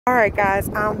All right, guys,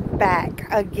 I'm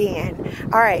back again.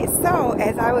 All right, so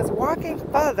as I was walking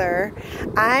further,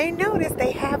 I noticed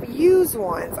they have used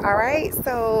ones. All right,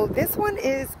 so this one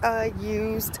is a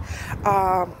used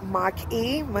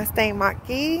Mach-E, Mustang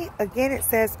Mach-E. Again, it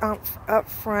says up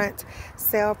front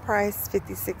sale price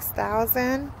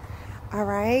 $56,000. All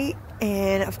right,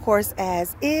 and of course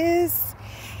as is.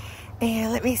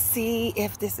 And let me see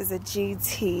if this is a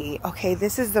GT. Okay,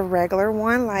 this is the regular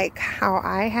one, like how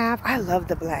I have. I love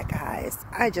the black, guys.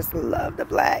 I just love the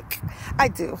black. I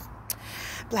do.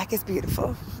 Black is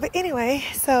beautiful. But anyway,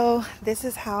 so this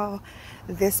is how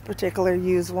this particular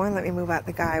used one. Let me move out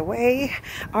the guy way.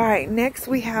 All right, next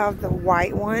we have the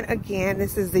white one. Again,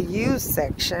 this is the used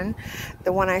section.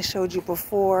 The one I showed you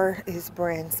before is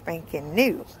brand spanking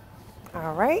new.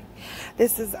 All right,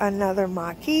 this is another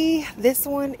Mach-E. This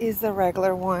one is the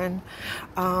regular one.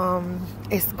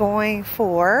 It's going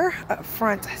for a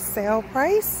front sale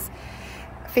price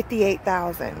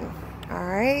 $58,000. All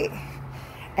right,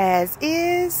 as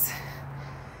is,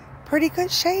 pretty good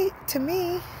shape to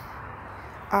me.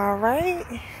 All right,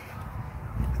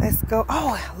 let's go.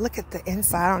 Oh, look at the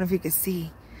inside. I don't know if you can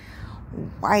see.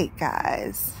 White,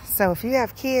 guys. So if you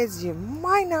have kids, you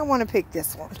might not want to pick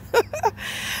this one.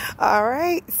 All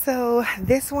right, so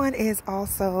this one is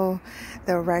also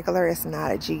the regular. It's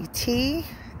not a GT,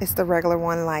 it's the regular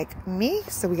one like me.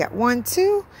 So we got 1,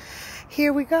 2.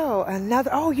 Here we go, another.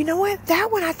 Oh, you know what,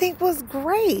 that one I think was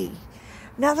gray.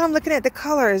 Now that I'm looking at the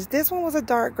colors, this one was a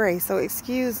dark gray, so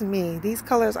excuse me, these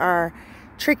colors are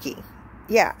tricky.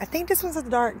 Yeah, I think this one's a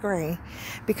dark gray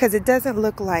because it doesn't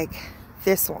look like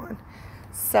this one.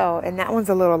 So, and that one's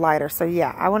a little lighter. So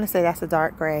yeah, I want to say that's a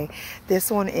dark gray.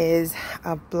 This one is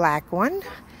a black one.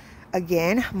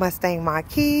 Again, Mustang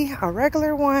Mach-E, a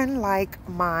regular one like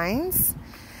mine's.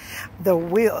 The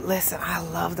wheel, listen, I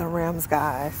love the rims,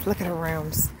 guys. Look at the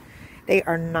rims. They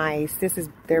are nice.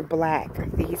 They're black.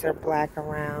 These are black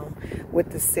around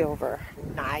with the silver.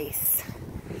 Nice.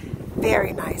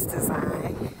 Very nice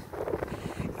design.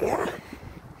 Yeah.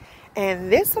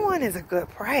 And this one is a good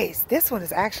price. This one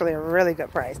is actually a really good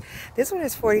price. This one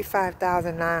is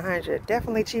 $45,900.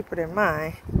 Definitely cheaper than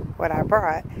mine, what I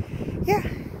brought. Yeah,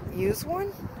 used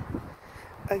one.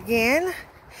 Again,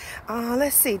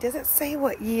 let's see. Does it say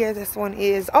what year this one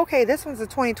is? Okay, this one's a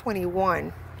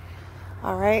 2021.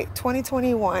 All right,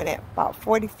 2021 at about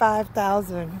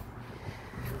 $45,000.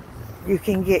 You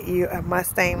can get you a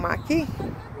Mustang Mach-E.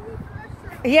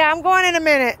 Yeah, I'm going in a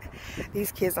minute.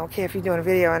 These kids don't care if you're doing a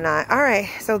video or not. All right,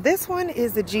 so this one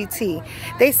is the GT.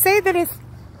 They say that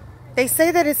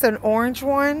it's an orange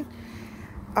one,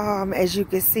 as you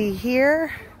can see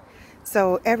here.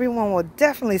 So everyone will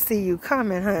definitely see you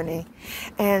coming, honey.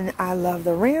 And I love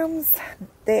the rims.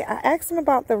 I asked them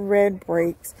about the red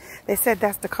brakes. They said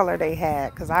that's the color they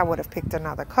had, because I would have picked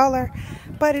another color.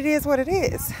 But it is what it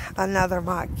is. Another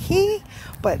Mach-E.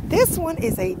 But this one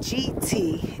is a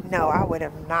GT. No, I would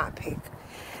have not picked.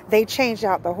 They changed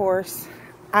out the horse.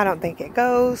 I don't think it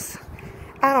goes.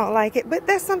 I don't like it, but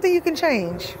that's something you can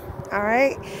change. All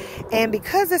right. And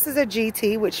because this is a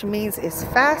GT, which means it's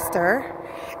faster.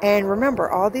 And remember,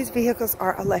 all these vehicles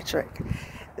are electric.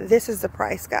 This is the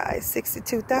price, guys.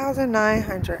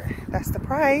 $62,900. That's the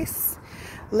price.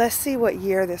 Let's see what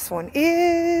year this one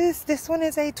is. This one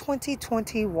is a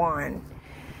 2021.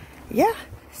 Yeah.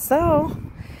 So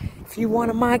if you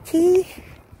want a Mach-E,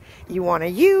 you want to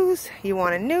use, you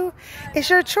want a new, it's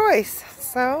your choice.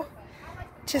 So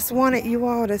just wanted you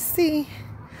all to see.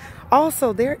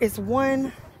 Also, there is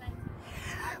one.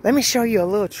 Let me show you a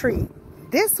little treat.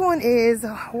 This one is,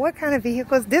 what kind of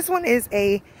vehicles? This one is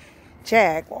a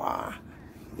Jaguar.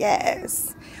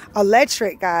 Yes.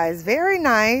 Electric, guys. Very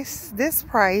nice. This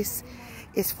price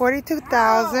is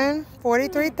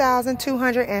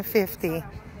 $43,250.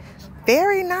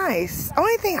 Very nice.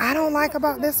 Only thing I don't like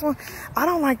about this one, I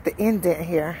don't like the indent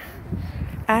here.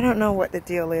 I don't know what the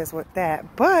deal is with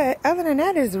that. But other than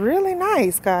that, it's really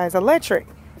nice, guys. Electric.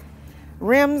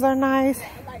 Rims are nice.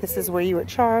 This is where you would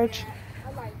charge.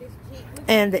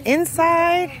 And the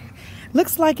inside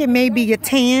looks like it may be a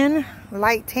tan,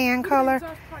 light tan color.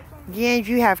 Again, if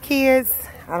you have kids,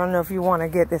 I don't know if you want to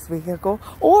get this vehicle.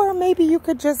 Or maybe you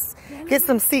could just get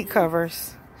some seat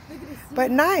covers.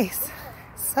 But nice.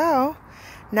 So,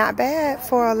 not bad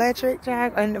for electric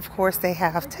Jag. And of course, they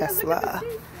have Tesla.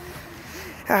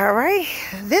 All right.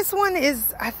 This one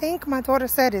is, I think my daughter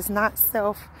said, is not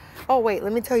self. Oh, wait,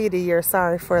 let me tell you the year.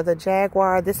 Sorry, for the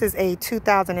Jaguar. This is a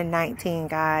 2019,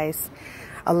 guys.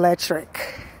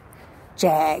 Electric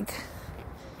Jag.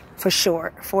 for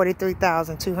short.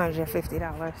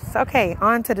 $43,250. Okay,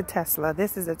 on to the Tesla.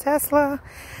 This is a Tesla.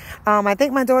 I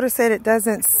think my daughter said it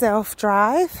doesn't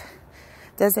self-drive.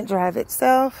 Doesn't drive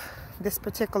itself. This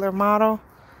particular model.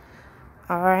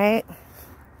 All right.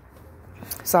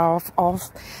 So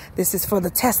this is for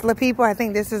the Tesla people. I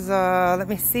think this is let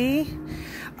me see,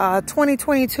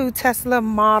 2022 Tesla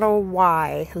Model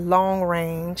Y long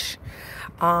range,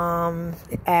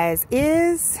 as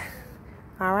is.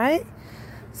 All right.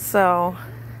 So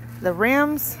the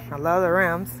rims, I love the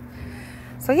rims.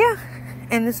 So yeah,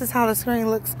 and this is how the screen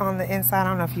looks on the inside. I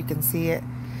don't know if you can see it.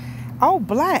 Oh,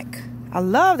 black. I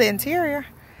love the interior.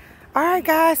 All right,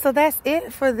 guys. So that's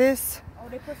it for this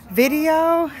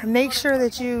video. Make sure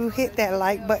that you hit that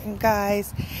like button,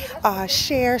 guys.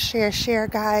 Share,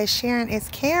 guys. Sharing is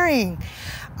caring.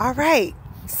 All right.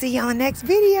 See you on the next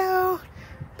video.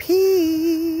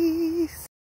 Peace.